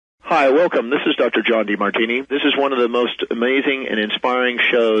Hi, welcome. This is Dr. John DeMartini. This is one of the most amazing and inspiring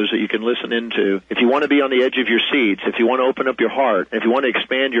shows that you can listen into. If you want to be on the edge of your seats, if you want to open up your heart, if you want to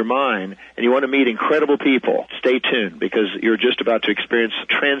expand your mind, and you want to meet incredible people, stay tuned because you're just about to experience a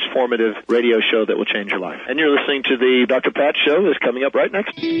transformative radio show that will change your life. And you're listening to the Dr. Pat Show that's coming up right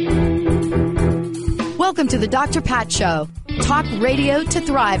next. Welcome to the Dr. Pat Show. Talk radio to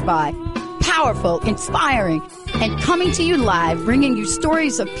thrive by. Powerful, inspiring, and coming to you live, bringing you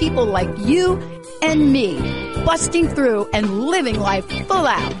stories of people like you and me, busting through and living life full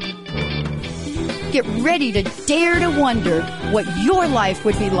out. Get ready to dare to wonder what your life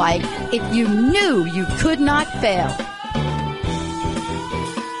would be like if you knew you could not fail.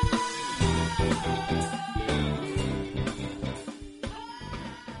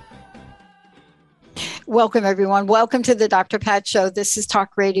 Welcome, everyone. Welcome to the Dr. Pat Show. This is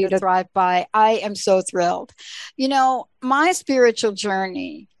Talk Radio to Thrive By. I am so thrilled. You know, my spiritual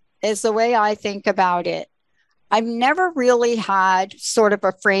journey is the way I think about it. I've never really had sort of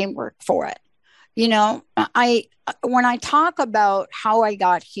a framework for it. You know, when I talk about how I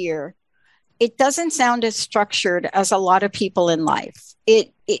got here, it doesn't sound as structured as a lot of people in life.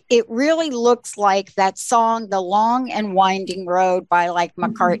 It really looks like that song, The Long and Winding Road by like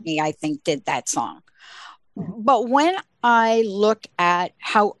McCartney, I think did that song. But when I look at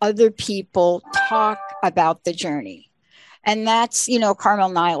how other people talk about the journey, and that's, you know, Carmel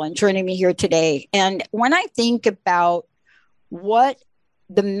Nyland joining me here today. And when I think about what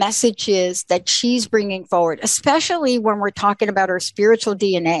the message is that she's bringing forward, especially when we're talking about her spiritual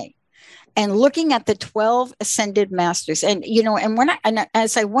DNA and looking at the 12 ascended masters, and, you know, and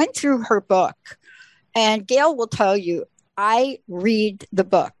as I went through her book, and Gail will tell you, I read the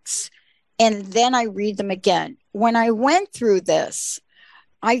books. And then I read them again. When I went through this,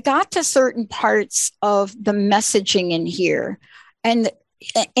 I got to certain parts of the messaging in here. And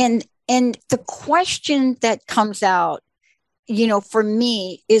the question that comes out, you know, for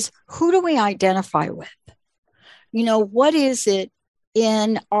me is, who do we identify with? You know, what is it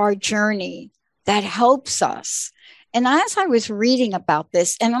in our journey that helps us? And as I was reading about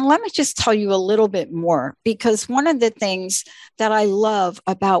this, and let me just tell you a little bit more, because one of the things that I love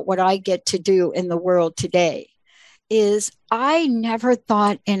about what I get to do in the world today is I never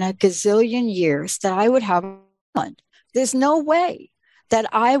thought in a gazillion years that I would have one. There's no way that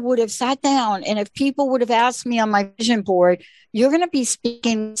I would have sat down, and if people would have asked me on my vision board, you're going to be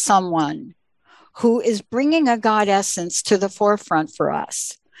speaking to someone who is bringing a God essence to the forefront for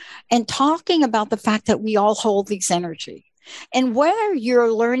us. And talking about the fact that we all hold these energy. And whether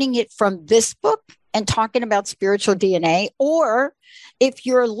you're learning it from this book and talking about spiritual DNA, or if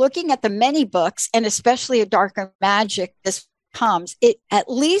you're looking at the many books, and especially a Darker Magic, this comes, it,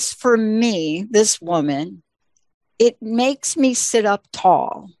 at least for me, this woman, it makes me sit up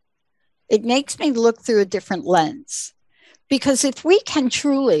tall. It makes me look through a different lens. Because if we can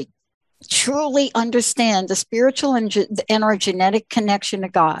truly understand the spiritual and our genetic connection to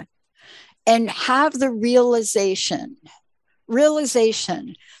God, and have the realization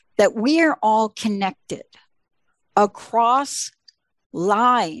that we are all connected across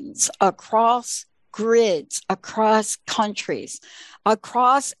lines, across grids, across countries,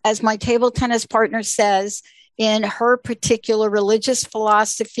 across, as my table tennis partner says, in her particular religious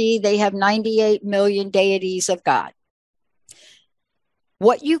philosophy, they have 98 million deities of God.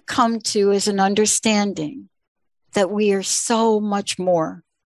 What you come to is an understanding that we are so much more.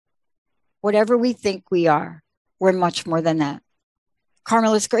 Whatever we think we are, we're much more than that.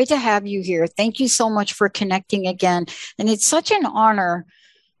 Carmel, it's great to have you here. Thank you so much for connecting again. And it's such an honor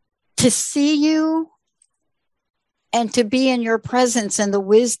to see you and to be in your presence and the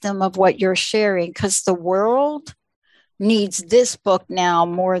wisdom of what you're sharing, because the world needs this book now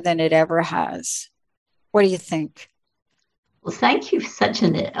more than it ever has. What do you think? Well, thank you for such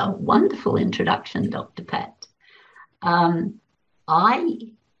a wonderful introduction, Dr. Pat. I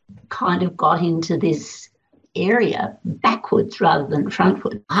kind of got into this area backwards rather than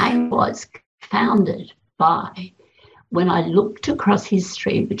frontward. I was founded by, when I looked across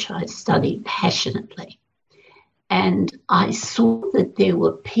history, which I studied passionately, and I saw that there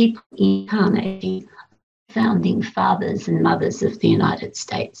were people incarnating founding fathers and mothers of the United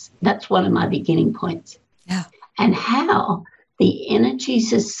States. That's one of my beginning points. Yeah. And how the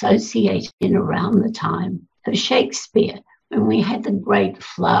energies associated in around the time of Shakespeare, when we had the great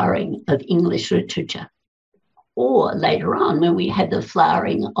flowering of English literature, or later on when we had the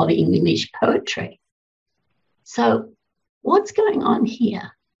flowering of English poetry. So what's going on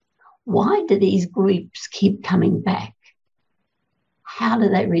here? Why do these groups keep coming back? How do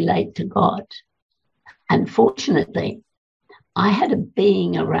they relate to God? Unfortunately, I had a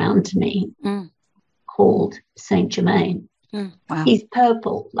being around me called Saint Germain. Wow. He's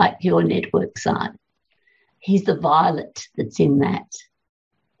purple, like your network sign. He's the violet that's in that.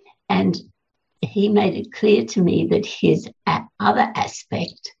 And he made it clear to me that his other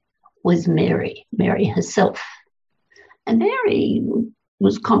aspect was Mary herself. And Mary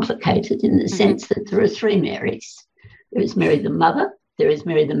was complicated in the sense that there are three Marys. There is Mary the Mother, there is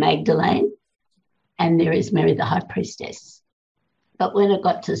Mary the Magdalene, and there is Mary the High Priestess. But when it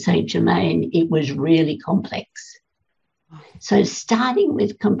got to Saint Germain, it was really complex. So starting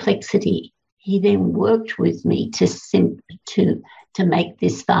with complexity, he then worked with me to make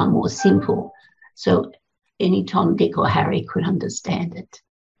this far more simple, so any Tom, Dick, or Harry could understand it.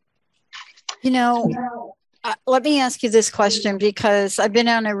 Let me ask you this question, because I've been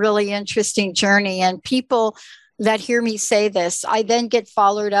on a really interesting journey, and people that hear me say this, I then get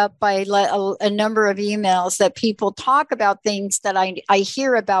followed up by a number of emails that people talk about things that I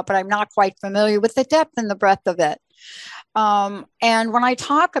hear about, but I'm not quite familiar with the depth and the breadth of it. And when I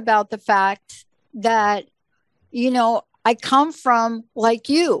talk about the fact that, I come from, like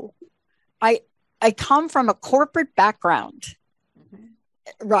you, I come from a corporate background,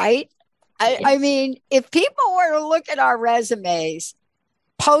 right? I mean, if people were to look at our resumes,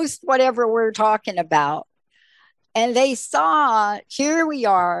 post whatever we're talking about, and they saw, here we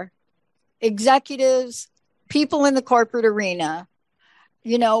are, executives, people in the corporate arena,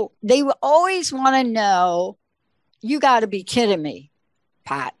 they will always want to know, you got to be kidding me,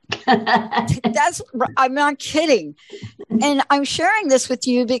 Pat. I'm not kidding. And I'm sharing this with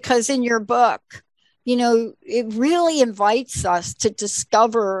you because in your book, it really invites us to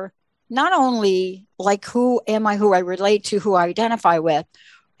discover not only like who am I, who I relate to, who I identify with,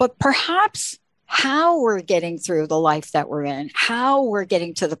 but perhaps how we're getting through the life that we're in, how we're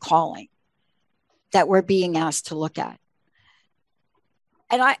getting to the calling that we're being asked to look at.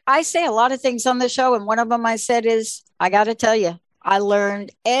 And I say a lot of things on the show, and one of them I said is, I got to tell you, I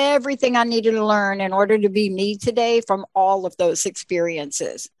learned everything I needed to learn in order to be me today from all of those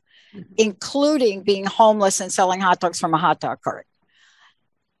experiences, including being homeless and selling hot dogs from a hot dog cart.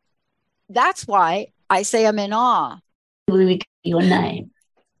 That's why I say I'm in awe. Your name.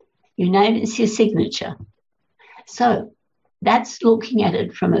 Your name is your signature. So that's looking at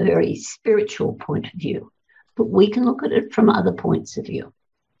it from a very spiritual point of view, but we can look at it from other points of view.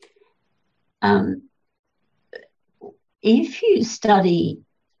 If you study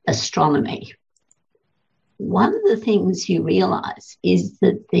astronomy, one of the things you realize is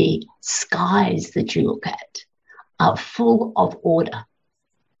that the skies that you look at are full of order.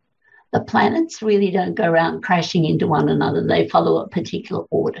 The planets really don't go around crashing into one another. They follow a particular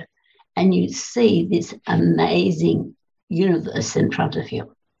order. And you see this amazing universe in front of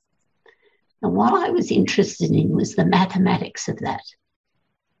you. And what I was interested in was the mathematics of that.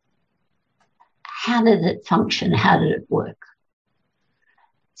 How did it function? How did it work?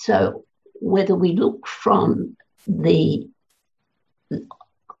 So whether we look from the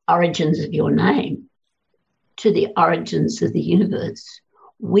origins of your name to the origins of the universe,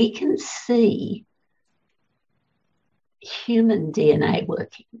 we can see human DNA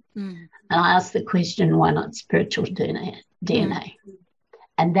working. And I asked the question, why not spiritual DNA?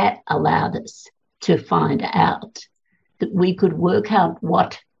 And that allowed us to find out that we could work out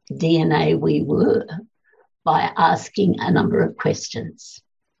what DNA we were by asking a number of questions.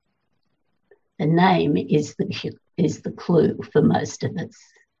 The name is the clue for most of us.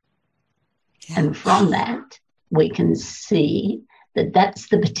 Yeah. And from that, we can see that that's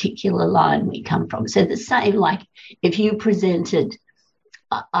the particular line we come from. So the same, like if you presented,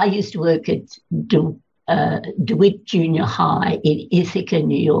 I used to work at DeWitt Junior High in Ithaca,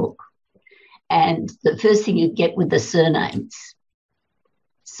 New York. And the first thing you get with the surnames.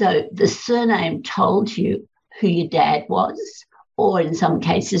 So the surname told you who your dad was, or in some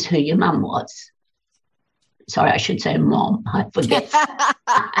cases, who your mum was. Sorry, I should say mom. I forget.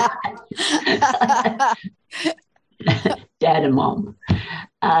 Dad and mom.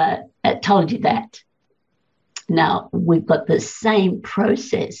 It told you that. Now, we've got the same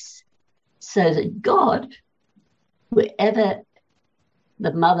process so that God, wherever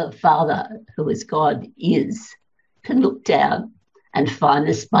the mother, father, who is God, is, can look down and find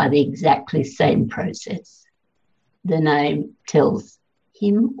us by the exactly same process. The name tells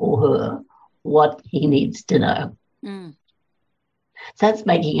him or her what he needs to know. So that's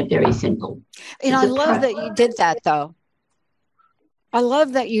making it very simple. And I love that you did that, though. I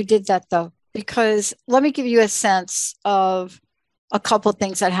love that you did that, though, because let me give you a sense of a couple of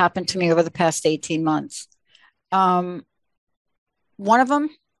things that happened to me over the past 18 months. One of them,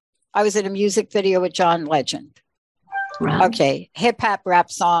 I was in a music video with John Legend. Right. Okay, hip hop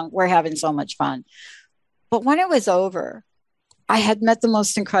rap song. We're having so much fun. But when it was over, I had met the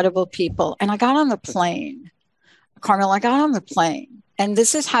most incredible people, and I got on the plane. Carmel, I got on the plane, and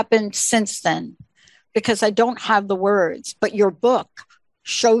this has happened since then because I don't have the words, but your book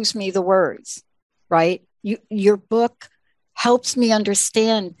shows me the words, right? Your book helps me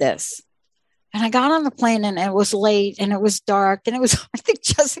understand this. And I got on the plane, and it was late, and it was dark, and it was, I think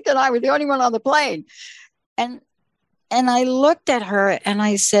Jessica and I were the only one on the plane. And I looked at her and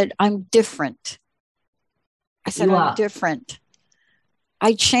I said, I'm different. I said, I'm different.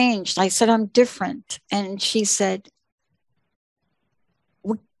 I changed. I said, I'm different. And she said,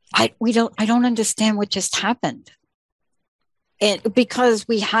 I don't understand what just happened. And because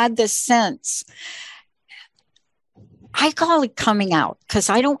we had this sense, I call it coming out because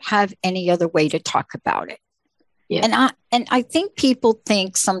I don't have any other way to talk about it. Yeah. And I think people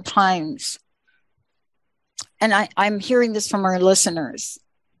think sometimes, and I'm hearing this from our listeners,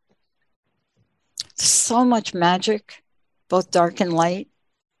 so much magic, both dark and light.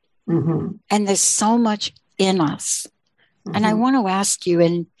 Mm-hmm. And there's so much in us. Mm-hmm. And I want to ask you,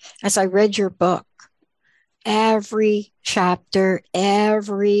 and as I read your book, every chapter,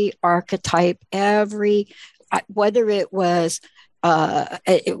 every archetype, whether it was,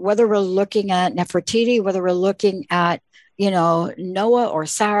 whether we're looking at Nefertiti, whether we're looking at, Noah or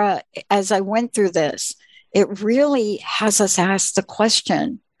Sarah, as I went through this, it really has us ask the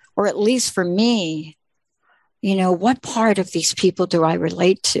question, or at least for me, what part of these people do I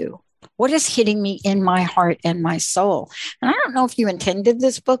relate to? What is hitting me in my heart and my soul? And I don't know if you intended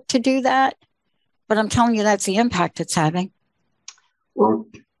this book to do that, but I'm telling you, that's the impact it's having. Well,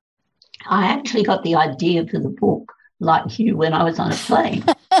 I actually got the idea for the book, like you, when I was on a plane.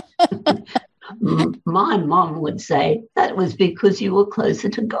 My mom would say that was because you were closer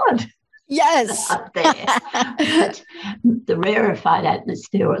to God. Yes. Up there. But the rarefied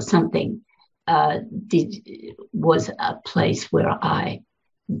atmosphere or something was a place where I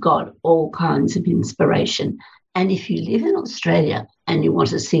got all kinds of inspiration. And if you live in Australia and you want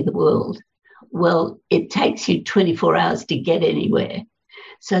to see the world, well, it takes you 24 hours to get anywhere.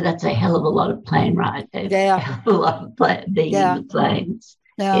 So that's a hell of a lot of plane ride. Yeah. A hell of a lot of being in the planes.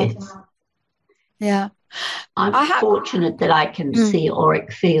 Yeah. Yes. Yeah. I'm fortunate that I can see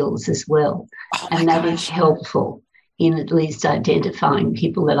auric fields as well. Oh, and that is helpful in at least identifying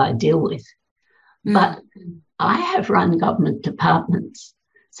people that I deal with. But I have run government departments.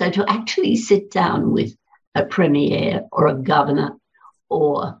 So to actually sit down with a premier or a governor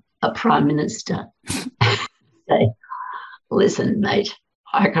or a prime minister and say, listen, mate,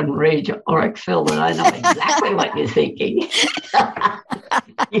 I can read your auric field and I know exactly what you're thinking.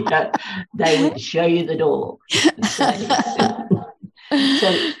 They would show you the door.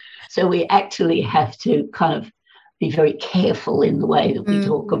 So we actually have to kind of be very careful in the way that we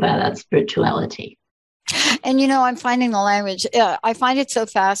talk about our spirituality. And, I'm finding the language. I find it so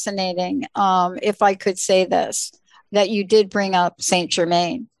fascinating, if I could say this, that you did bring up Saint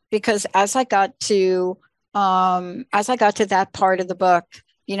Germain, because as I got to that part of the book,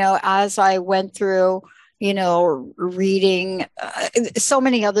 as I went through, reading so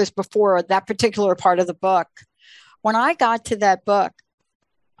many others before that particular part of the book, when I got to that book,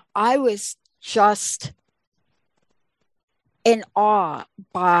 I was just in awe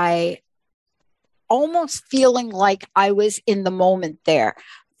by almost feeling like I was in the moment there.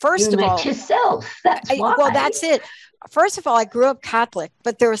 First of all, yourself. That's why. Well, that's it. First of all, I grew up Catholic,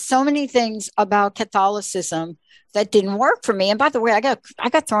 but there were so many things about Catholicism that didn't work for me. And by the way, I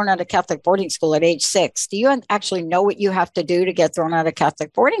got thrown out of Catholic boarding school at age 6. Do you actually know what you have to do to get thrown out of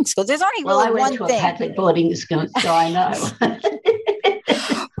Catholic boarding school? There's only I went to a Catholic boarding school, so I know.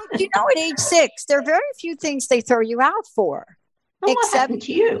 But at age 6, there are very few things they throw you out for. Well, what happened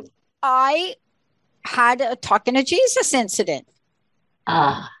to you? I had a talking to Jesus incident.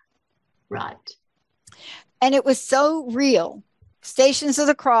 Ah, right. And it was so real. Stations of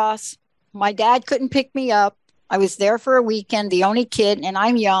the Cross. My dad couldn't pick me up. I was there for a weekend, the only kid, and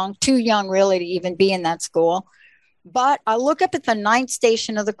I'm young, too young really to even be in that school. But I look up at the 9th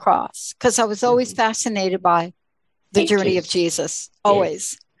station of the cross because I was always fascinated by the journey of Jesus,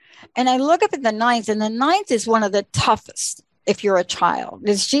 always. Yes. And I look up at the 9th, and the 9th is one of the toughest if you're a child,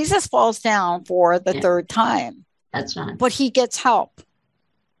 because Jesus falls down for the 3rd time. That's right. But he gets help.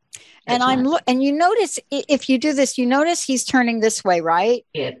 And and you notice, if you do this, you notice he's turning this way, right?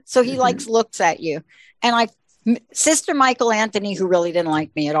 Yeah. So he looks at you. And Sister Michael Anthony, who really didn't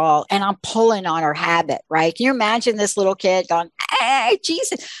like me at all, and I'm pulling on her habit, right? Can you imagine this little kid going, hey,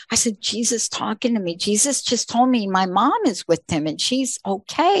 Jesus? I said, Jesus talking to me. Jesus just told me my mom is with him and she's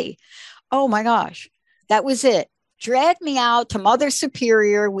okay. Oh my gosh. That was it. dragged me out to Mother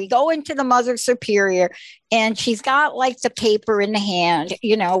Superior. We go into the Mother Superior, and she's got like the paper in the hand,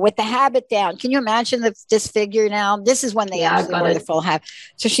 you know, with the habit down. Can you imagine this figure now? This is when they actually wear the full habit.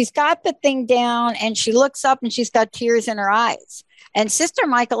 So she's got the thing down, and she looks up, and she's got tears in her eyes. And Sister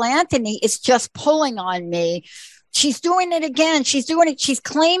Michael Anthony is just pulling on me. She's doing it again. She's doing it. She's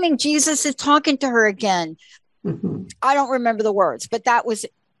claiming Jesus is talking to her again. Mm-hmm. I don't remember the words, but that was,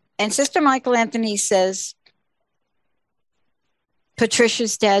 and Sister Michael Anthony says,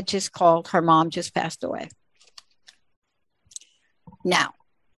 Patricia's dad just called. Her mom just passed away. Now,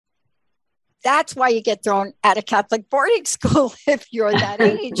 that's why you get thrown out of Catholic boarding school if you're that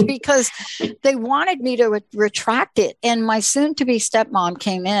age, because they wanted me to retract it. And my soon-to-be stepmom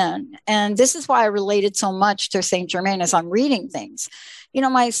came in. And this is why I related so much to St. Germain as I'm reading things. You know,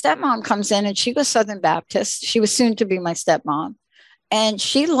 my stepmom comes in, and she was Southern Baptist. She was soon to be my stepmom. And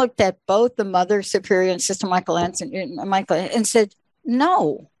she looked at both the Mother Superior and Sister Michael and said,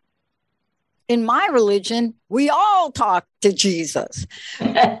 no, in my religion, we all talk to Jesus.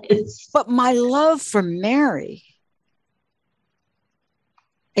 But my love for Mary,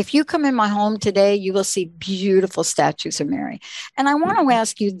 if you come in my home today, you will see beautiful statues of Mary. And I want to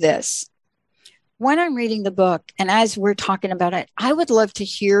ask you this. When I'm reading the book, and as we're talking about it, I would love to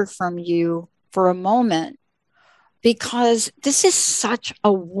hear from you for a moment, because this is such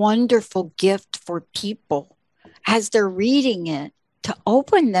a wonderful gift for people as they're reading it, to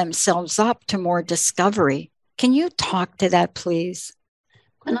open themselves up to more discovery. Can you talk to that, please?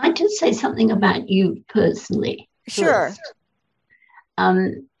 Can I just say something about you personally? Sure.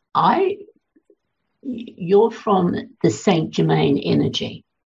 You're from the Saint Germain energy.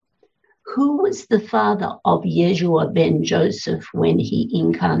 Who was the father of Yeshua ben Joseph when he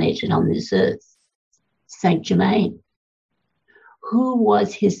incarnated on this earth? Saint Germain. Who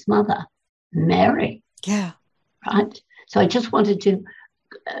was his mother? Mary. Yeah. Right? So I just wanted to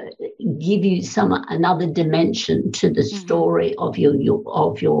give you another dimension to the story of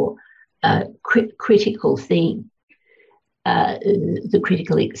your critical theme, the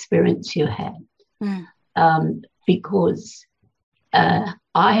critical experience you had, because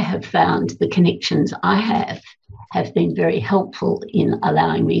I have found the connections I have been very helpful in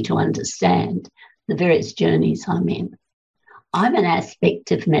allowing me to understand the various journeys I'm in. I'm an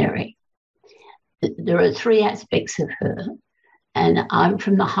aspect of Mary. There are 3 aspects of her, and I'm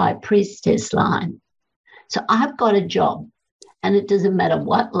from the high priestess line. So I've got a job, and it doesn't matter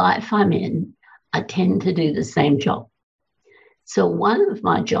what life I'm in, I tend to do the same job. So one of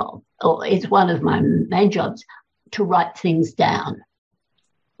my main jobs, to write things down,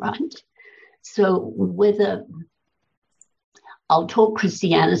 right? So whether I'll talk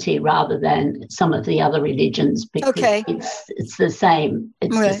Christianity rather than some of the other religions, because it's the same.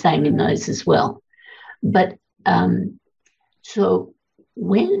 It's the same in those as well. But so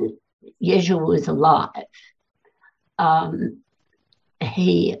when Yeshua was alive,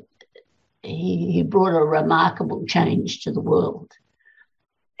 he brought a remarkable change to the world.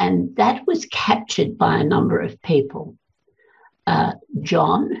 And that was captured by a number of people.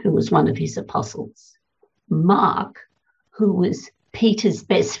 John, who was one of his apostles, Mark, who was Peter's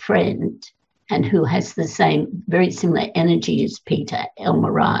best friend and who has the same, very similar energy as Peter,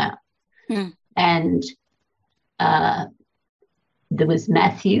 Elmariah. And there was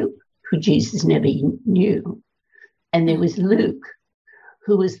Matthew, who Jesus never knew. And there was Luke,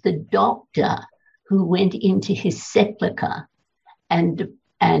 who was the doctor who went into his sepulchre and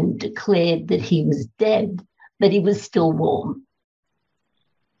declared that he was dead, but he was still warm.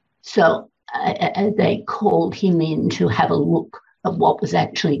 So they called him in to have a look at what was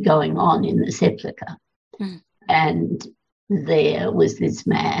actually going on in the sepulchre. And there was this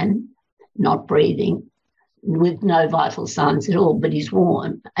man, not breathing, with no vital signs at all, but he's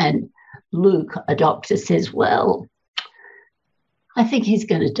warm. And Luke, a doctor, says, well, I think he's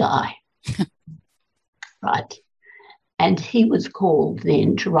going to die. Right. And he was called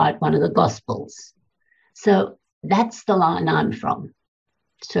then to write one of the Gospels. So that's the line I'm from.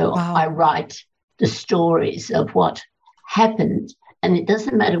 So I write the stories of what happened. And it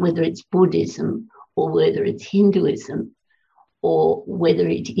doesn't matter whether it's Buddhism or whether it's Hinduism or whether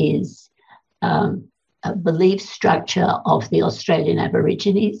it is a belief structure of the Australian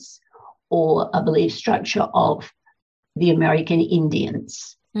Aborigines or a belief structure of the American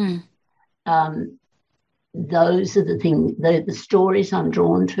Indians. Those are the things, the stories I'm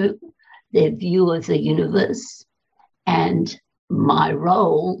drawn to, their view of the universe. And my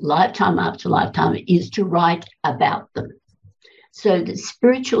role, lifetime after lifetime, is to write about them. So the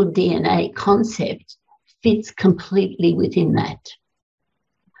spiritual DNA concept fits completely within that.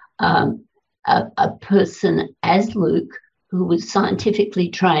 a person as Luke, who was scientifically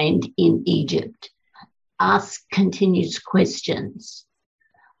trained in Egypt, asked continuous questions,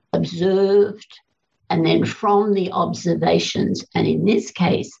 observed, and then from the observations, and in this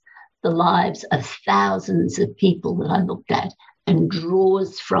case, the lives of thousands of people that I looked at, and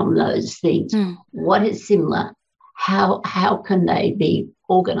draws from those things. What is similar? How can they be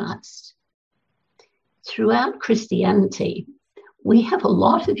organized? Throughout Christianity, we have a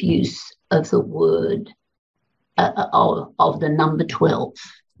lot of use of the word, of the number 12.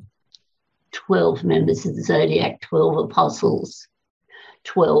 12 members of the zodiac, 12 apostles,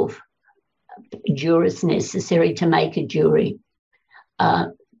 12 jurists necessary to make a jury.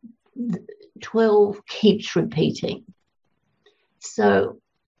 12 keeps repeating. So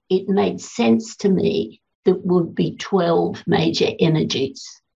it made sense to me that would be 12 major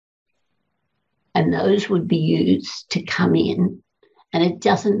energies. And those would be used to come in. And it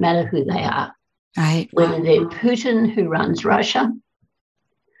doesn't matter who they are. Right. Whether they're Putin, who runs Russia,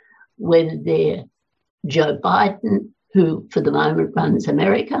 whether they're Joe Biden, who for the moment runs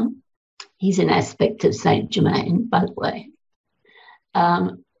America. He's an aspect of Saint Germain, by the way.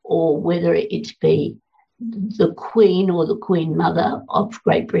 Or whether it be the Queen or the Queen Mother of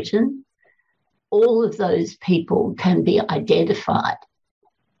Great Britain. All of those people can be identified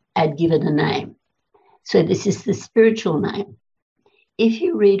and given a name. So this is the spiritual name. If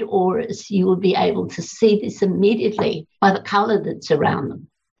you read auras, you will be able to see this immediately by the colour that's around them.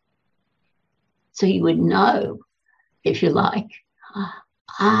 So you would know, if you like,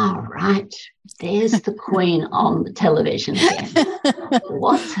 right, there's the Queen on the television again.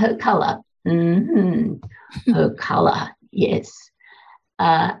 What's her colour? Her colour, yes.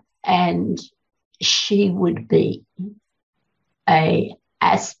 And she would be an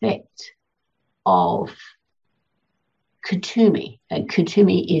aspect of Kutumi. And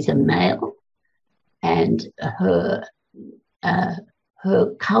Kutumi is a male, and her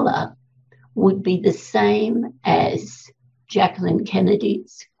colour would be the same as Jacqueline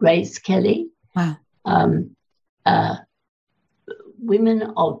Kennedy's, Grace Kelly. Wow. Women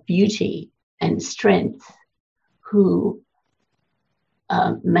of beauty and strength who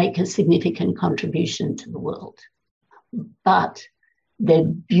make a significant contribution to the world. But their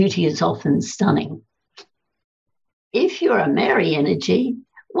beauty is often stunning. If you're a Mary energy,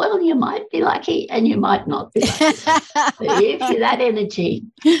 well, you might be lucky and you might not be lucky. But if you're that energy,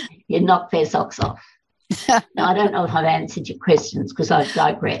 you knock their socks off. Now, I don't know if I've answered your questions because I've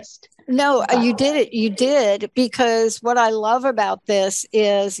digressed. No, you did it. You did, because what I love about this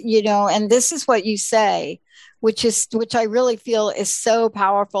is, and this is what you say, which I really feel is so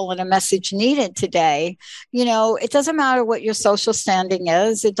powerful and a message needed today. It doesn't matter what your social standing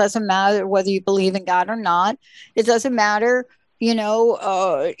is. It doesn't matter whether you believe in God or not. It doesn't matter,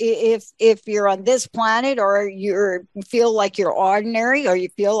 if you're on this planet or you feel like you're ordinary or you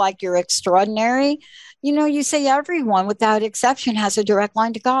feel like you're extraordinary. You say everyone without exception has a direct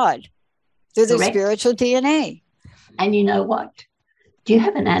line to God through their spiritual DNA. And you know what? Do you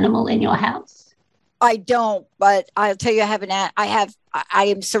have an animal in your house? I don't, but I'll tell you, I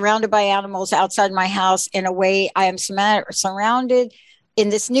am surrounded by animals outside my house. In a way, I am surrounded in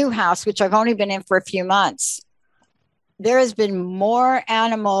this new house, which I've only been in for a few months. There has been more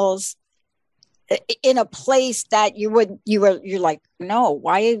animals in a place that you're like, no,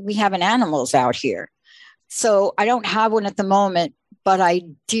 why are we having animals out here? So I don't have one at the moment, but I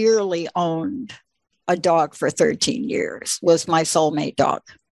dearly owned a dog for 13 years, was my soulmate dog.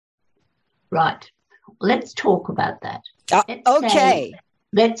 Right. Let's talk about that. Okay.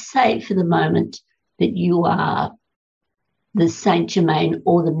 Let's say for the moment that you are the Saint Germain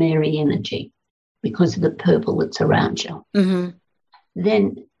or the Mary energy because of the purple that's around you. Mm-hmm.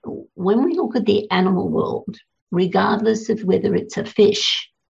 Then when we look at the animal world, regardless of whether it's a fish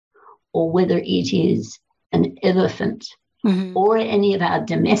or whether it is an elephant or any of our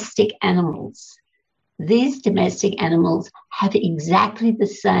domestic animals, these domestic animals have exactly the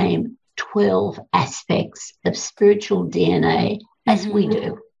same 12 aspects of spiritual DNA as we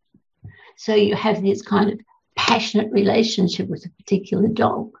do. So you have this kind of passionate relationship with a particular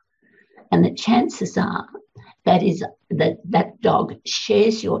dog, and the chances are that dog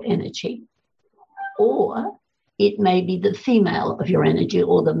shares your energy, or it may be the female of your energy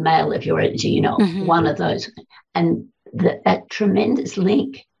or the male of your energy, one of those. And that tremendous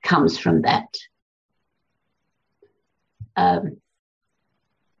link comes from that.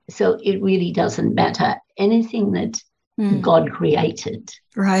 So it really doesn't matter. Anything that God created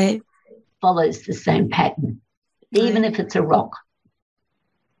follows the same pattern, even if it's a rock.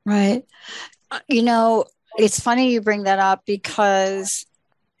 Right. It's funny you bring that up because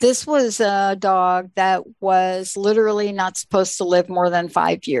This was a dog that was literally not supposed to live more than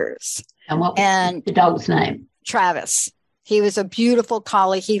 5 years. And what was the dog's name? Travis. He was a beautiful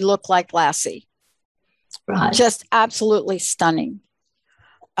collie. He looked like Lassie. Right. Just absolutely stunning.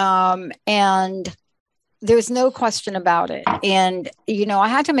 And there's no question about it. And, I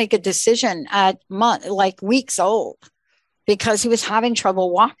had to make a decision at weeks old because he was having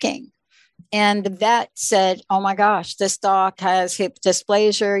trouble walking. And the vet said, oh my gosh, this dog has hip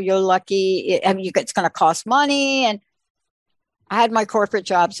dysplasia. You're lucky. It's going to cost money. And I had my corporate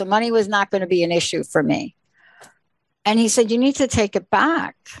job, so money was not going to be an issue for me. And he said, you need to take it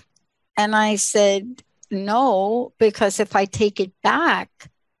back. And I said, no, because if I take it back,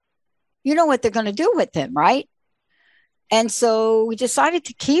 you know what they're going to do with him, right? And so we decided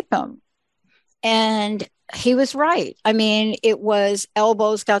to keep him. And he was right. I mean, it was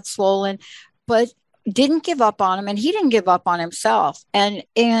elbows got swollen, but didn't give up on him. And he didn't give up on himself. And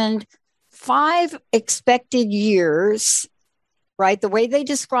 5 expected years, right? The way they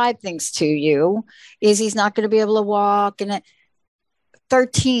describe things to you is he's not going to be able to walk. And at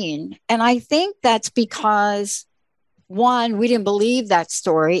 13. And I think that's because, 1, we didn't believe that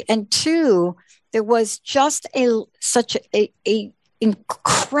story. And 2, there was just such a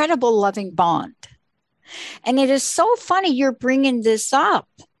incredible loving bond. And it is so funny you're bringing this up.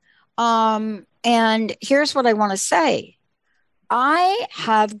 And here's what I want to say. I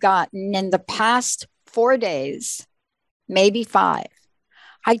have gotten in the past 4 days, maybe 5,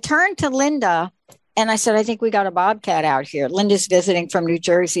 I turned to Linda and I said, I think we got a bobcat out here. Linda's visiting from New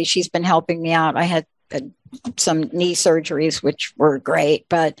Jersey. She's been helping me out. I had some knee surgeries, which were great.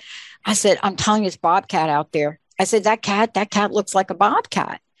 But I said, I'm telling you, it's bobcat out there. I said, that cat looks like a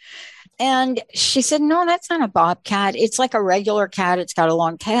bobcat. And she said, no, that's not a bobcat. It's like a regular cat. It's got a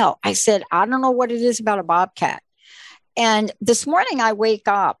long tail. I said, I don't know what it is about a bobcat. And this morning I wake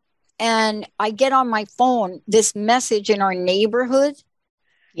up and I get on my phone this message in our neighborhood,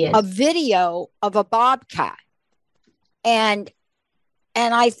 yes, a video of a bobcat. And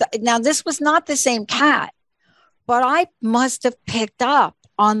I now this was not the same cat, but I must have picked up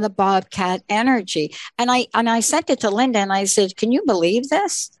on the bobcat energy. And I sent it to Linda and I said, can you believe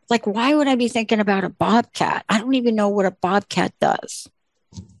this? Like, why would I be thinking about a bobcat? I don't even know what a bobcat does.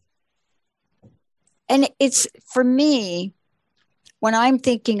 And it's, for me, when I'm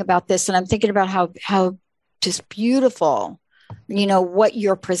thinking about this and I'm thinking about how just beautiful, what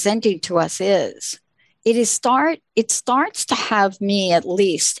you're presenting to us is, it starts to have me, at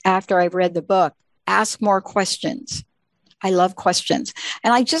least after I've read the book, ask more questions. I love questions.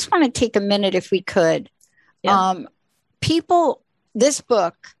 And I just want to take a minute, if we could. Yeah. This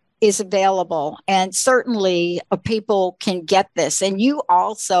book is available, and certainly people can get this. And you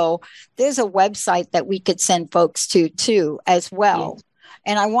also, there's a website that we could send folks to too, as well. Yes.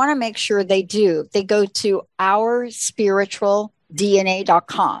 And I want to make sure they do. They go to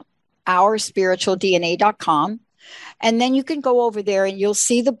OurSpiritualDNA.com, OurSpiritualDNA.com. And then you can go over there and you'll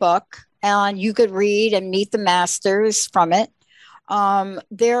see the book. And you could read and meet the masters from it.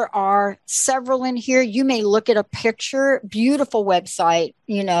 There are several in here. You may look at a picture. Beautiful website,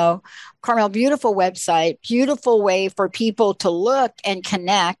 Carmel, beautiful website, beautiful way for people to look and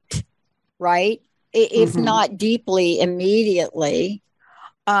connect, right? If not deeply, immediately.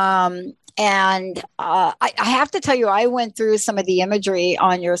 I have to tell you, I went through some of the imagery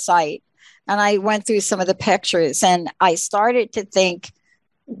on your site, and I went through some of the pictures, and I started to think,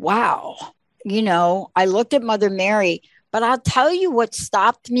 wow, I looked at Mother Mary, but I'll tell you what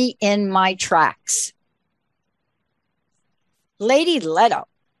stopped me in my tracks. Lady Leto.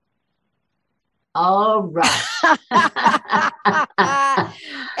 All right. And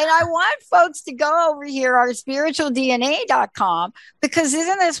I want folks to go over here, OurSpiritualDNA.com, because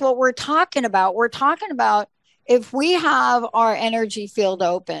isn't this what we're talking about? We're talking about if we have our energy field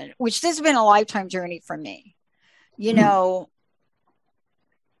open, which this has been a lifetime journey for me,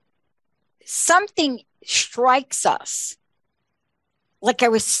 something strikes us. Like, I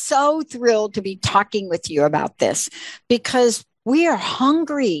was so thrilled to be talking with you about this because we are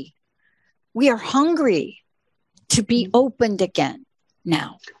hungry. We are hungry to be opened again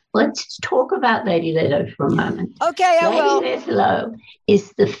now. Let's talk about Lady Leto for a moment. Okay, I will. Lady Leto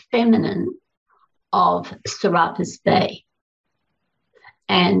is the feminine of Serapis Bey.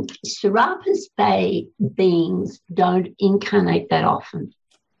 And Serapis Bey beings don't incarnate that often.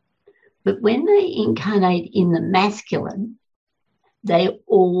 But when they incarnate in the masculine, they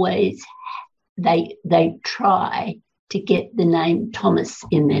always, they try to get the name Thomas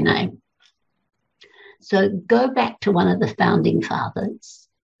in their name. So go back to one of the founding fathers.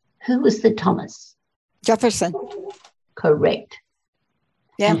 Who was the Thomas? Jefferson. Correct.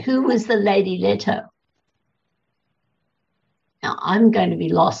 Yeah. And who was the Lady Leto? Now, I'm going to be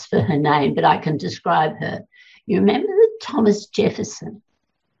lost for her name, but I can describe her. You remember that Thomas Jefferson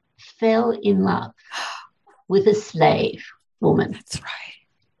fell in love with a slave woman. That's right.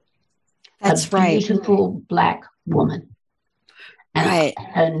 That's a beautiful Black woman. And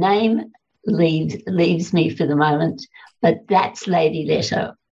her name leaves me for the moment, but that's Lady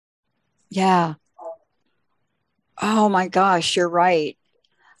Leto. Yeah. Oh my gosh, you're right.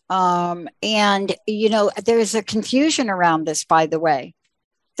 And, you know, there's a confusion around this, by the way.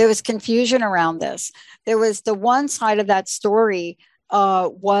 There was confusion around this. There was the one side of that story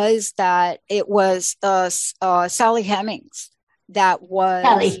was that it was Sally Hemings that was.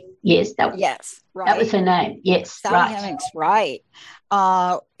 Sally, yes. Yes, right. That was her name, yes. Sally Hemings, right.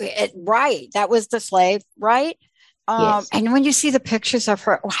 Right. That was the slave, right? Yes. And when you see the pictures of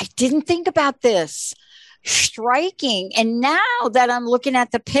her, I didn't think about this. Striking. And now that I'm looking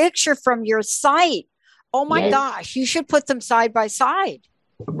at the picture from your site, oh my gosh, you should put them side by side.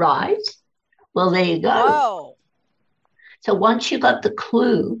 Right. Well, there you go. Oh. So once you got the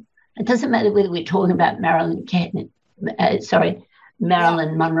clue, it doesn't matter whether we're talking about Marilyn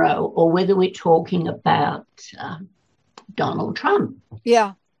Monroe, or whether we're talking about Donald Trump.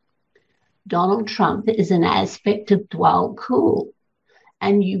 Yeah. Donald Trump is an aspect of Dwal Khul,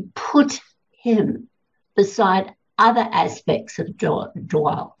 and you put him beside other aspects of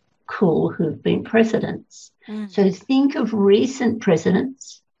Dwal Khul who've been presidents. Mm. So think of recent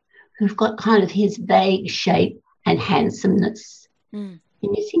presidents who've got kind of his vague shape and handsomeness. Mm.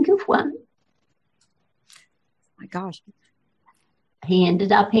 Can you think of one? My gosh. He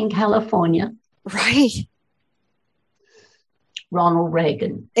ended up in California. Right. Ronald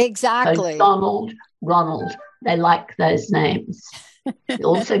Reagan. Exactly. So Ronald. They like those names.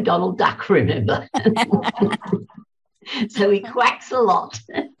 Also Donald Duck, remember? So he quacks a lot.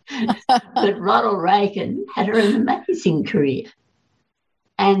 But Ronald Reagan had an amazing career.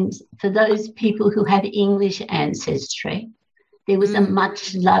 And for those people who have English ancestry, there was a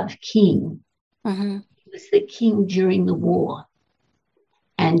much-loved king. Mm-hmm. He was the king during the war.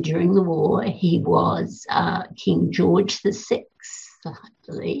 And during the war, he was King George VI, I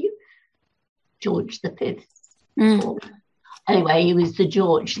believe. George V. Anyway, he was the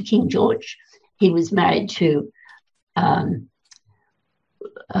King George. He was married to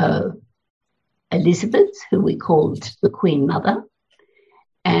Elizabeth, who we called the Queen Mother.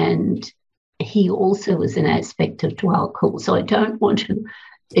 And he also was an aspect of Dwal Khul. So I don't want to,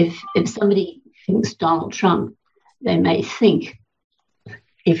 if somebody thinks Donald Trump, they may think,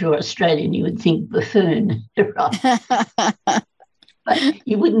 if you're Australian, you would think buffoon, right? But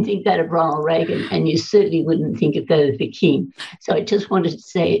you wouldn't think that of Ronald Reagan, and you certainly wouldn't think of that of the king. So I just wanted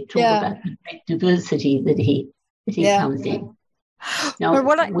to talk about the great diversity that he comes in. Now,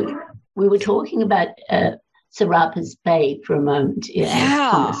 we were talking about Serapis Bey for a moment,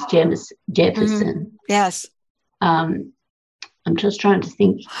 Thomas Jefferson. Mm-hmm. Yes. I'm just trying to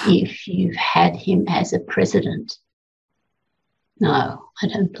think if you've had him as a president. No, I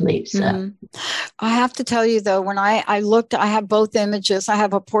don't believe so. Mm-hmm. I have to tell you, though, when I looked, I have both images. I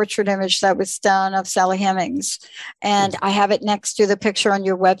have a portrait image that was done of Sally Hemings, and I have it next to the picture on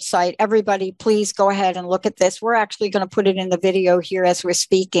your website. Everybody, please go ahead and look at this. We're actually going to put it in the video here as we're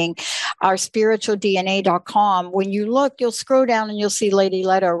speaking, our spiritualdna.com. When you look, you'll scroll down and you'll see Lady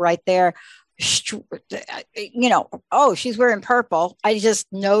Leto right there. You know, oh, she's wearing purple. I just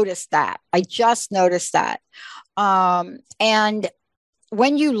noticed that. And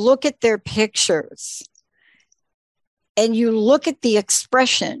when you look at their pictures and you look at the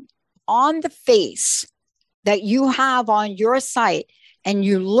expression on the face that you have on your site, and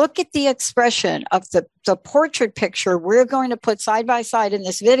you look at the expression of the portrait picture we're going to put side by side in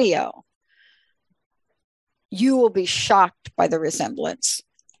this video, you will be shocked by the resemblance.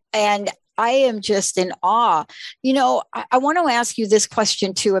 And I am just in awe. You know, I want to ask you this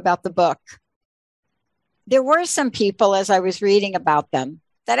question too about the book. There were some people, as I was reading about them,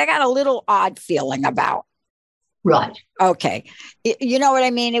 that I got a little odd feeling about. Right. Okay. You know what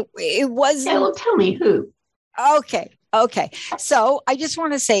I mean? It wasn't. Yeah, well, tell me who. Okay. So I just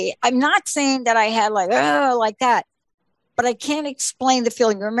want to say, I'm not saying that I had like that, but I can't explain the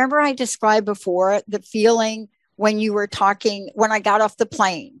feeling. Remember I described before the feeling when you were talking, when I got off the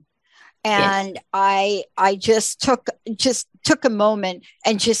plane. And yes. I just took a moment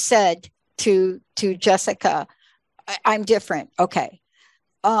and just said to Jessica, I'm different. Okay.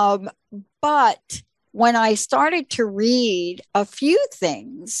 But when I started to read a few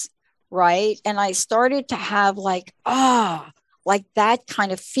things, right, and I started to have like that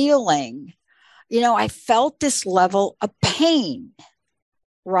kind of feeling, you know, I felt this level of pain.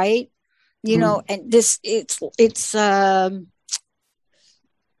 right? You know, and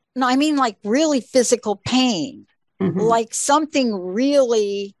no, I mean like really physical pain, like something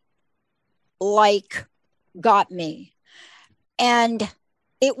really like got me. And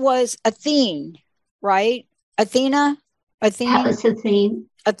it was Athene, right? Athene. Pallas Athene.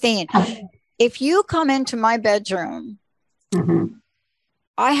 If you come into my bedroom,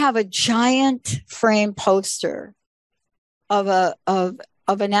 I have a giant frame poster of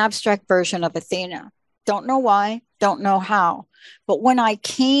an abstract version of Athena. Don't know why, don't know how. But when I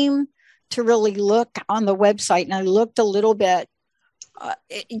came to really look on the website and I looked a little bit,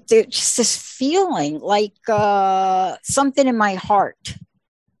 there's just this feeling like something in my heart.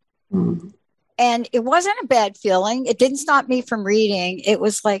 And it wasn't a bad feeling. It didn't stop me from reading. It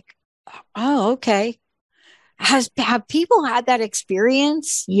was like, oh, okay. Have people had that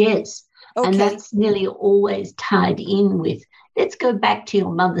experience? Yes. Okay. And that's nearly always tied in with, let's go back to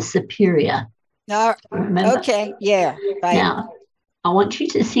your Mother Superior. Remember? Okay, yeah. Right. Now, I want you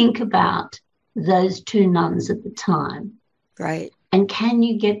to think about those two nuns at the time. Right. And can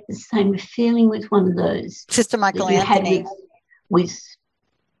you get the same feeling with one of those? Sister Michael Anthony. With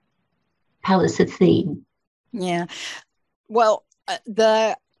Pallas Athene. Yeah. Well,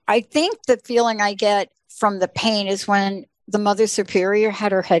 I think the feeling I get from the pain is when the Mother Superior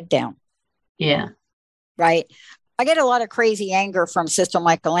had her head down. Yeah. Right. I get a lot of crazy anger from Sister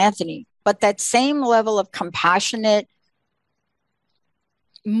Michael Anthony, but that same level of compassionate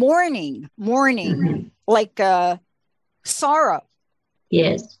mourning, like sorrow.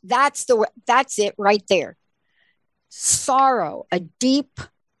 Yes. That's it right there. Sorrow, a deep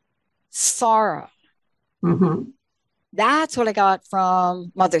sorrow. That's what I got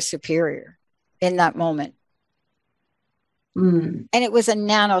from Mother Superior in that moment. And it was a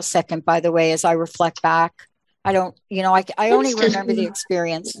nanosecond, by the way, as I reflect back. I don't, I only remember the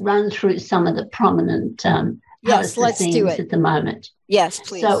experience. Run through some of the prominent yes, let's do it at the moment. Yes,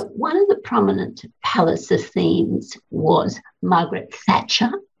 please. So one of the prominent Pallas Athenes was Margaret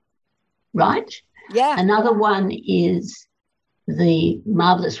Thatcher, right? Yeah. Another one is the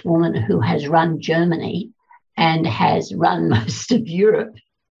marvelous woman who has run Germany and has run most of Europe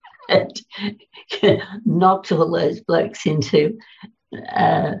and knocked all those blokes into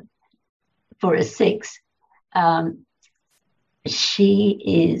for a six. She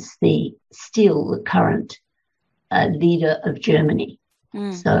is still the current leader of Germany.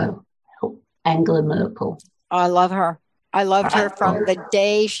 So Angela Merkel. I love her. I loved her from the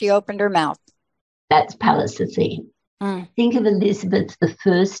day she opened her mouth. That's Pallas Athene. Think of Elizabeth I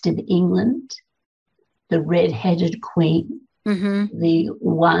of England, the red-headed queen, the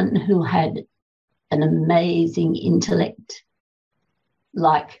one who had an amazing intellect,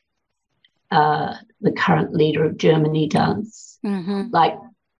 like the current leader of Germany does, like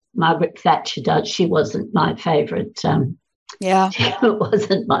Margaret Thatcher does. She wasn't my favourite. She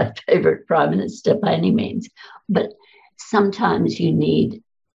wasn't my favourite prime minister by any means. But sometimes you need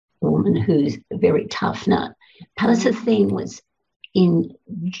a woman who's a very tough nut. Pallas Athene was in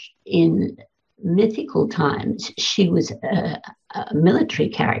mythical times. She was a military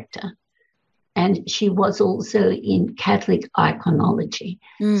character, and she was also in Catholic iconology.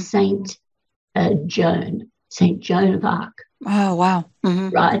 Saint Joan of Arc. Oh, wow.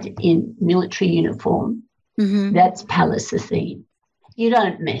 Right, in military uniform. That's Pallas Athene. You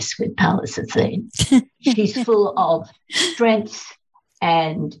don't mess with Pallas Athene. She's full of strength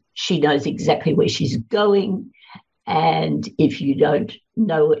and she knows exactly where she's going. And if you don't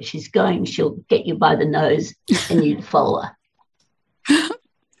know where she's going, she'll get you by the nose and you'd follow her.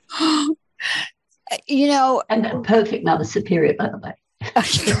 And a perfect Mother Superior, by the way.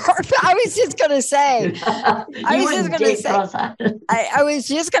 I was just going to say, I was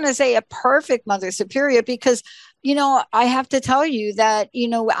just going to say a perfect Mother Superior because, I have to tell you that,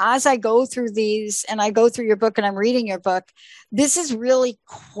 as I go through these and I go through your book and I'm reading your book, this is really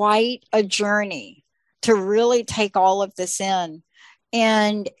quite a journey to really take all of this in.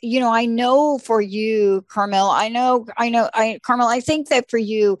 And, I know for you, Carmel, Carmel, I think that for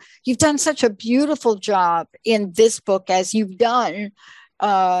you, you've done such a beautiful job in this book as you've done,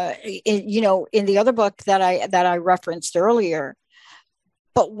 in the other book that I referenced earlier.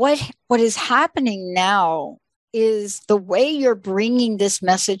 But what is happening now is the way you're bringing this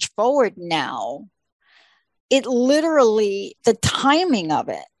message forward now, it literally, the timing of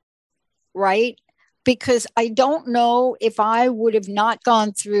it, right? Because I don't know if I would have not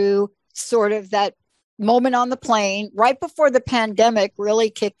gone through sort of that moment on the plane right before the pandemic really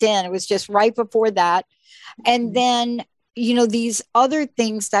kicked in. It was just right before that. And then, these other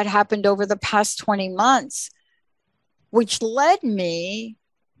things that happened over the past 20 months, which led me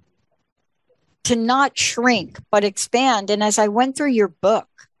to not shrink, but expand. And as I went through your book,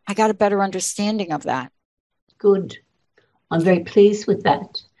 I got a better understanding of that. Good. I'm very pleased with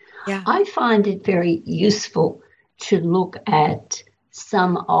that. Yeah. I find it very useful to look at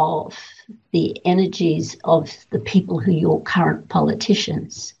some of the energies of the people who are your current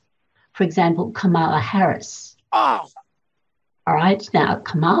politicians. For example, Kamala Harris. Oh. All right. Now,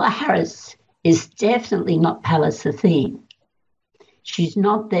 Kamala Harris is definitely not Pallas Athene. She's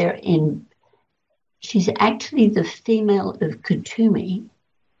not there she's actually the female of Kutumi,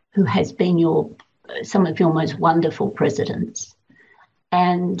 who has been some of your most wonderful presidents.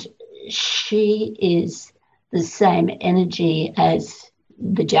 And she is the same energy as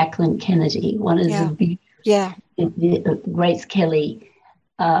the Jacqueline Kennedy, one of the Grace Kelly.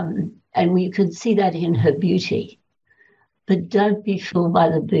 And you can see that in her beauty. But don't be fooled by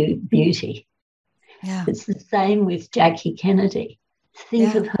the beauty. Yeah. It's the same with Jackie Kennedy.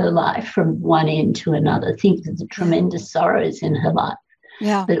 Think of her life from one end to another. Think of the tremendous sorrows in her life.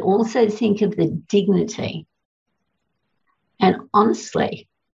 Yeah. But also think of the dignity. And honestly,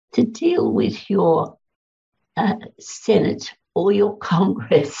 to deal with your Senate or your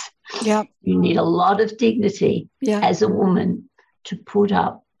Congress, you need a lot of dignity as a woman to put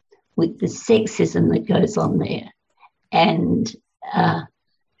up with the sexism that goes on there and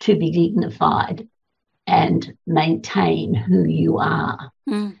to be dignified and maintain who you are.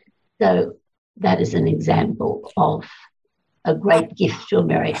 Mm. So that is an example of a great gift to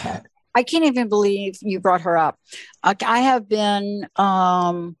America. I can't even believe you brought her up. I have been,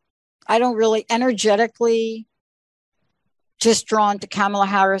 I don't really energetically just drawn to Kamala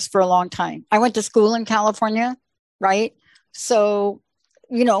Harris for a long time. I went to school in California, right? So,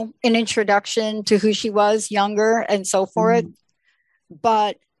 an introduction to who she was, younger and so forth.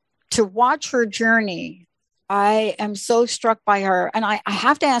 But to watch her journey, I am so struck by her. And I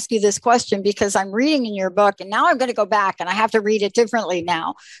have to ask you this question because I'm reading in your book and now I'm going to go back and I have to read it differently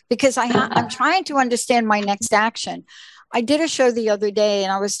now because I'm trying to understand my next action. I did a show the other day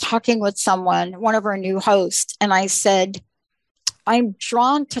and I was talking with someone, one of our new hosts, and I said, I'm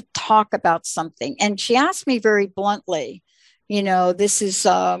drawn to talk about something. And she asked me very bluntly, this is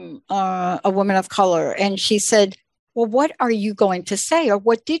a woman of color. And she said, well, what are you going to say? Or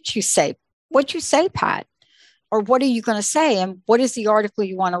what did you say? What'd you say, Pat? Or what are you going to say? And what is the article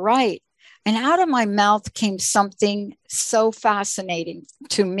you want to write? And out of my mouth came something so fascinating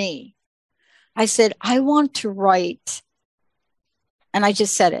to me. I said, I want to write, and I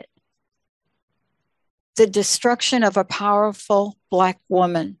just said it, the destruction of a powerful Black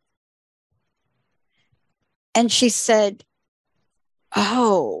woman. And she said,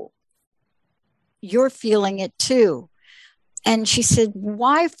 oh, you're feeling it too. And she said,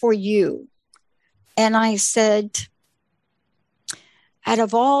 why for you? And I said, out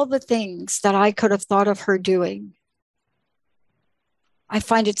of all the things that I could have thought of her doing, I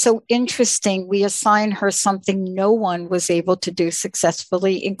find it so interesting we assign her something no one was able to do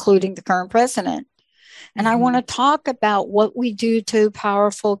successfully, including the current president. And I want to talk about what we do to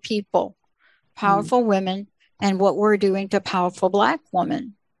powerful people, powerful women, and what we're doing to powerful Black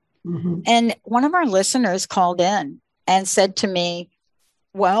women. And one of our listeners called in and said to me,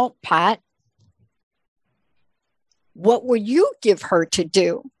 well, Pat, what will you give her to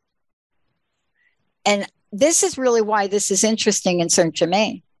do? And this is really why this is interesting in Saint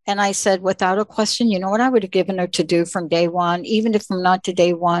Germain. And I said, without a question, you know what I would have given her to do from day one, even if I'm not to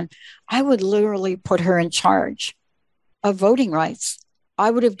day one, I would literally put her in charge of voting rights. I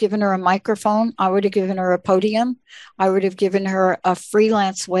would have given her a microphone. I would have given her a podium. I would have given her a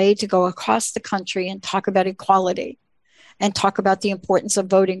freelance way to go across the country and talk about equality and talk about the importance of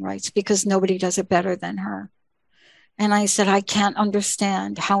voting rights because nobody does it better than her. And I said, I can't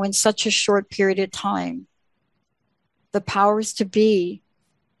understand how in such a short period of time, the powers to be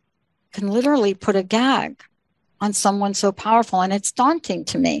can literally put a gag on someone so powerful. And it's daunting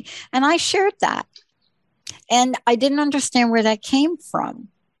to me. And I shared that. And I didn't understand where that came from,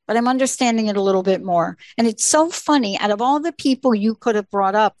 but I'm understanding it a little bit more. And it's so funny. Out of all the people you could have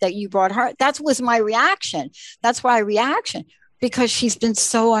brought up that you brought her, that was my reaction. That's why reaction, because she's been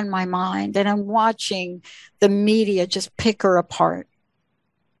so on my mind and I'm watching the media just pick her apart.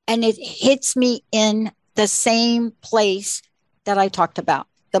 And it hits me in the same place that I talked about,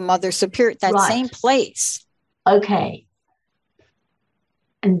 the Mother Superior, that same place. Okay.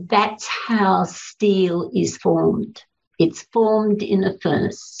 And that's how steel is formed. It's formed in a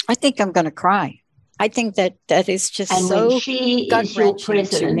furnace. I think I'm going to cry. I think that is just and so when she is your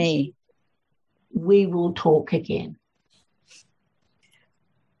president, to me. We will talk again.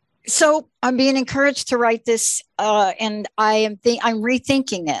 So I'm being encouraged to write this, and I'm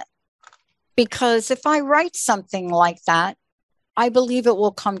rethinking it. Because if I write something like that, I believe it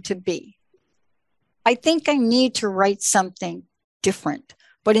will come to be. I think I need to write something different.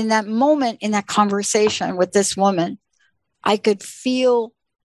 But in that moment, in that conversation with this woman, I could feel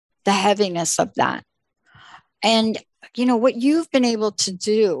the heaviness of that. And, you know, what you've been able to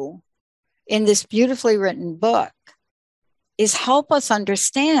do in this beautifully written book is help us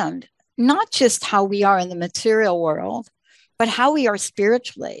understand not just how we are in the material world, but how we are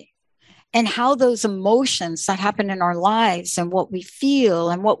spiritually, and how those emotions that happen in our lives and what we feel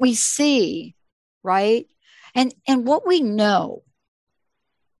and what we see, right? And what we know,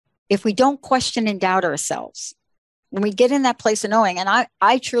 if we don't question and doubt ourselves, when we get in that place of knowing, and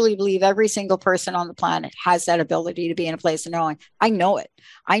I truly believe every single person on the planet has that ability to be in a place of knowing. I know it.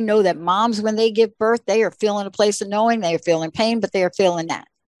 I know that moms, when they give birth, they are feeling a place of knowing. They are feeling pain, but they are feeling that.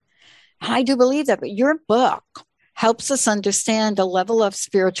 And I do believe that. But your book helps us understand a level of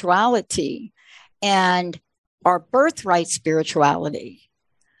spirituality and our birthright spirituality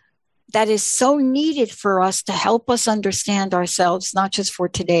that is so needed for us to help us understand ourselves, not just for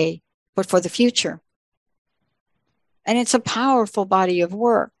today, but for the future. And it's a powerful body of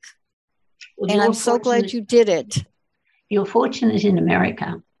work. Well, and I'm so glad you did it. You're fortunate in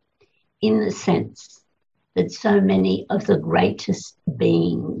America in the sense that so many of the greatest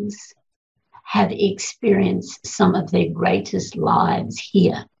beings have experienced some of their greatest lives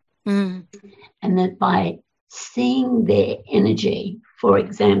here. Mm. And that by seeing their energy, for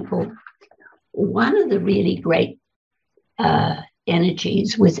example, one of the really great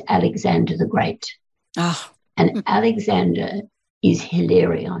energies was Alexander the Great. Oh. And Alexander is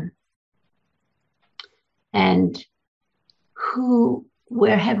Hilarion. And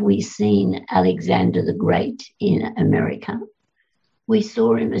where have we seen Alexander the Great in America? We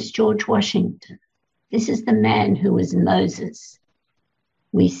saw him as George Washington. This is the man who was Moses.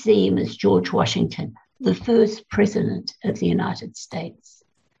 We see him as George Washington, the first president of the United States.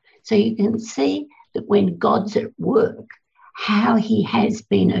 So you can see that when God's at work, how he has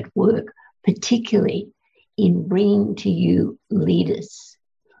been at work, particularly in bringing to you leaders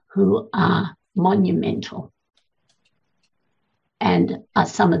who are monumental and are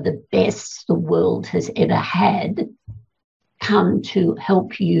some of the best the world has ever had, come to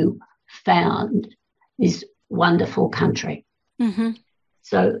help you found this wonderful country. Mm-hmm.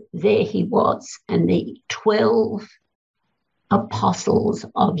 So there he was, and the 12 apostles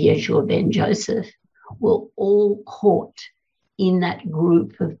of Yeshua ben Joseph were all caught in that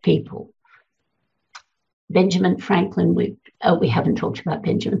group of people. Benjamin Franklin, we haven't talked about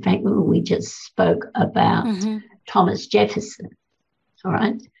Benjamin Franklin, we just spoke about Thomas Jefferson, all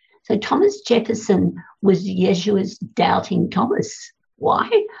right? So Thomas Jefferson was Yeshua's doubting Thomas. Why?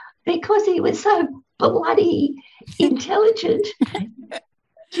 Because he was so bloody intelligent.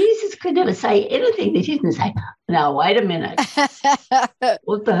 Jesus could never say anything that he didn't say, now, wait a minute.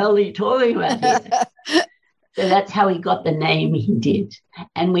 What the hell are you talking about here? So that's how he got the name he did.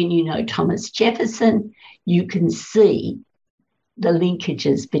 And when you know Thomas Jefferson, you can see the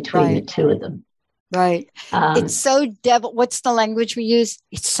linkages between the two of them. Right. It's so what's the language we use?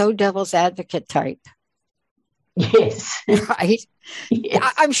 It's so devil's advocate type. Yes. Right.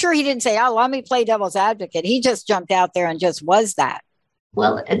 Yes. I'm sure he didn't say, oh, let me play devil's advocate. He just jumped out there and just was that.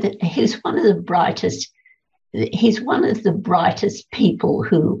 Well, he's one of the brightest people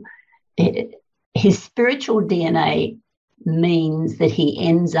who, his spiritual DNA means that he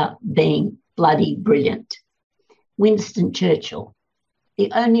ends up being bloody brilliant. Winston Churchill,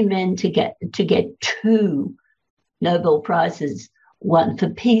 the only man to get 2 Nobel Prizes, one for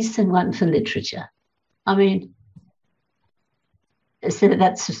peace and one for literature. I mean, so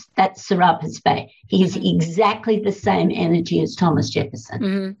that's Serapis Bey. He's exactly the same energy as Thomas Jefferson.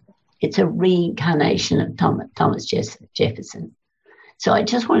 Mm-hmm. It's a reincarnation of Thomas Jefferson. So I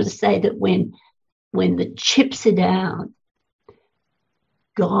just wanted to say that when the chips are down,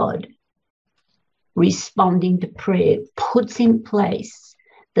 God, responding to prayer, puts in place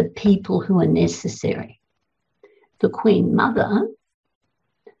the people who are necessary. The Queen Mother,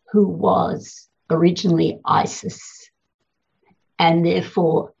 who was originally Isis, and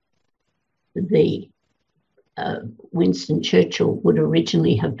therefore the Winston Churchill would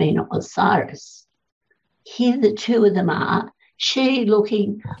originally have been Osiris. Here the two of them are, she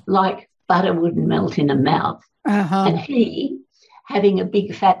looking like butter wouldn't melt in her mouth, and he having a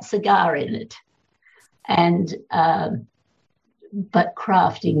big fat cigar in it, and but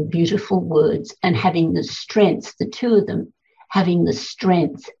crafting beautiful words and having the strength, the two of them having the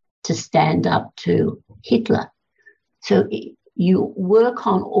strength to stand up to Hitler. So you work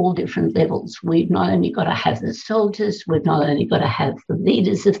on all different levels. We've not only got to have the soldiers, we've not only got to have the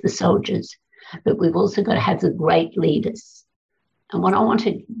leaders of the soldiers, but we've also got to have the great leaders. And what I want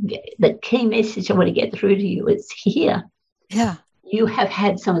to get, the key message I want to get through to you is here. Yeah. You have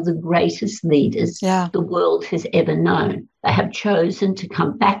had some of the greatest leaders the world has ever known. They have chosen to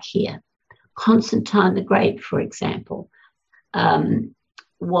come back here. Constantine the Great, for example,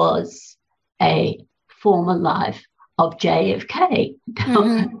 was a former life of JFK.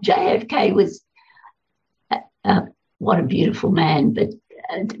 Mm-hmm. JFK was what a beautiful man, but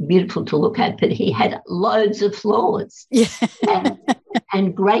beautiful to look at, but he had loads of flaws. Yeah.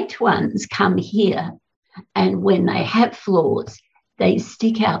 and great ones come here, and when they have flaws, they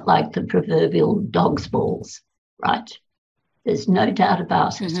stick out like the proverbial dog's balls, right? There's no doubt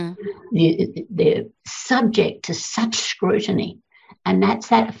about it. Mm-hmm. They're subject to such scrutiny, and that's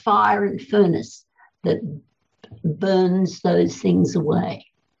that fire and furnace that burns those things away.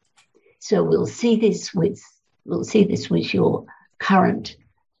 So we'll see this with your current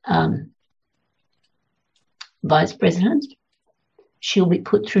vice president. She'll be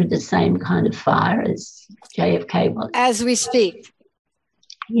put through the same kind of fire as JFK was. As we speak.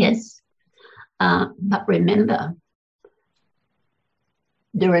 Yes. But remember,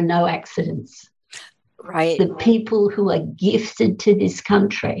 there are no accidents. Right. The people who are gifted to this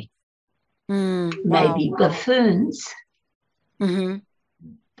country may be buffoons,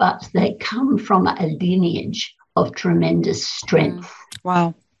 but they come from a lineage of tremendous strength.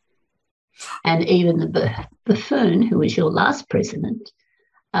 Wow. And even the buffoon, who was your last president,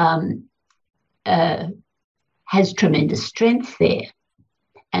 has tremendous strength there.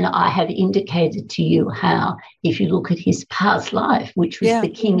 And I have indicated to you how, if you look at his past life, which was the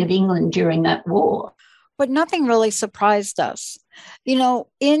King of England during that war. But nothing really surprised us. You know,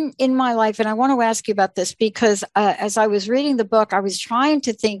 in my life, and I want to ask you about this because as I was reading the book, I was trying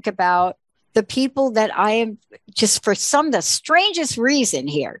to think about the people that I am, just for the strangest reason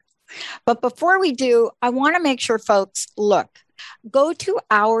here. But before we do, I want to make sure folks go to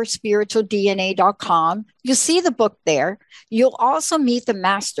OurSpiritualDNA.com. You'll see the book there. You'll also meet the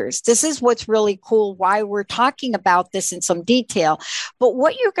masters. This is what's really cool, why we're talking about this in some detail. But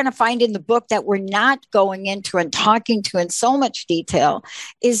what you're going to find in the book that we're not going into and talking to in so much detail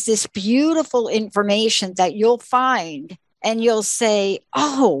is this beautiful information that you'll find and you'll say,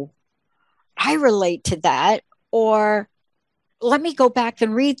 oh, I relate to that, or let me go back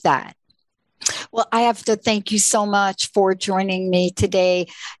and read that. Well, I have to thank you so much for joining me today.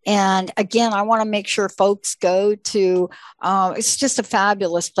 And again, I want to make sure folks go to, it's just a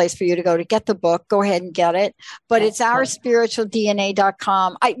fabulous place for you to go to get the book. Go ahead and get it. But it's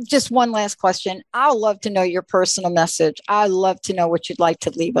OurSpiritualDNA.com. Just one last question. I'd love to know your personal message. I'd love to know what you'd like to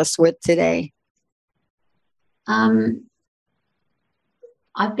leave us with today.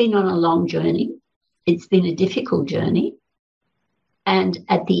 I've been on a long journey. It's been a difficult journey. And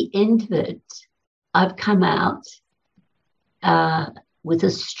at the end of it, I've come out with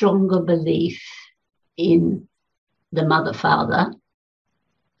a stronger belief in the mother, father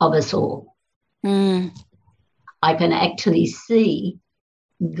of us all. I can actually see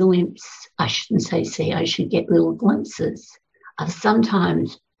I should get little glimpses of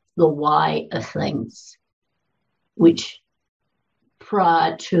sometimes the why of things, which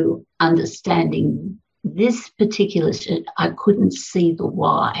prior to understanding this particular, I couldn't see the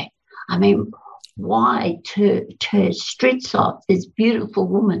why. I mean, why to Stritzov, this beautiful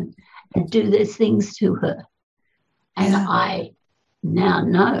woman, and do those things to her? And I now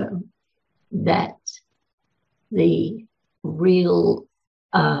know that the real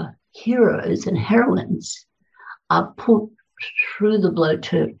heroes and heroines are put through the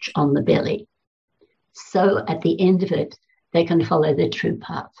blowtorch on the belly. So at the end of it, they can follow their true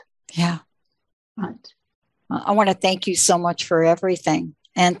path. Yeah. Right. I want to thank you so much for everything.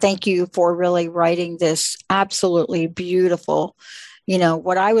 And thank you for really writing this absolutely beautiful,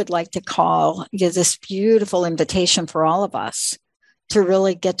 what I would like to call this beautiful invitation for all of us to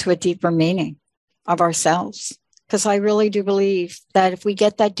really get to a deeper meaning of ourselves. Because I really do believe that if we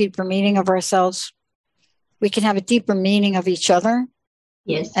get that deeper meaning of ourselves, we can have a deeper meaning of each other.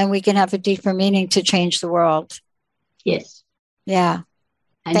 Yes. And we can have a deeper meaning to change the world. Yes. Yeah.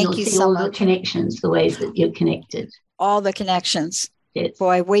 And thank you so much. The connections, the ways that you're connected. All the connections. Yes.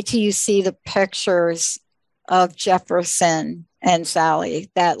 Boy, wait till you see the pictures of Jefferson and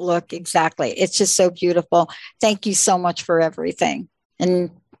Sally that look exactly. It's just so beautiful. Thank you so much for everything. And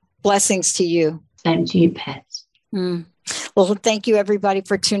blessings to you. Same to you, Pat. Well, thank you, everybody,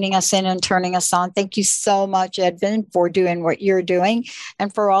 for tuning us in and turning us on. Thank you so much, Edmund, for doing what you're doing.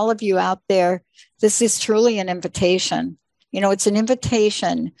 And for all of you out there, this is truly an invitation It's an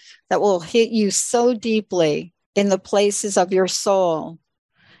invitation that will hit you so deeply in the places of your soul.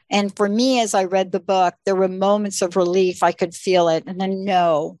 And for me, as I read the book, there were moments of relief. I could feel it. And then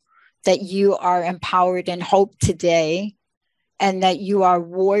know that you are empowered in hope today, and that you are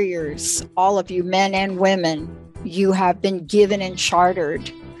warriors, all of you, men and women. You have been given and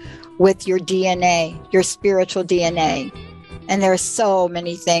chartered with your DNA, your spiritual DNA. And there are so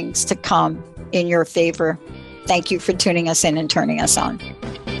many things to come in your favor. Thank you for tuning us in and turning us on.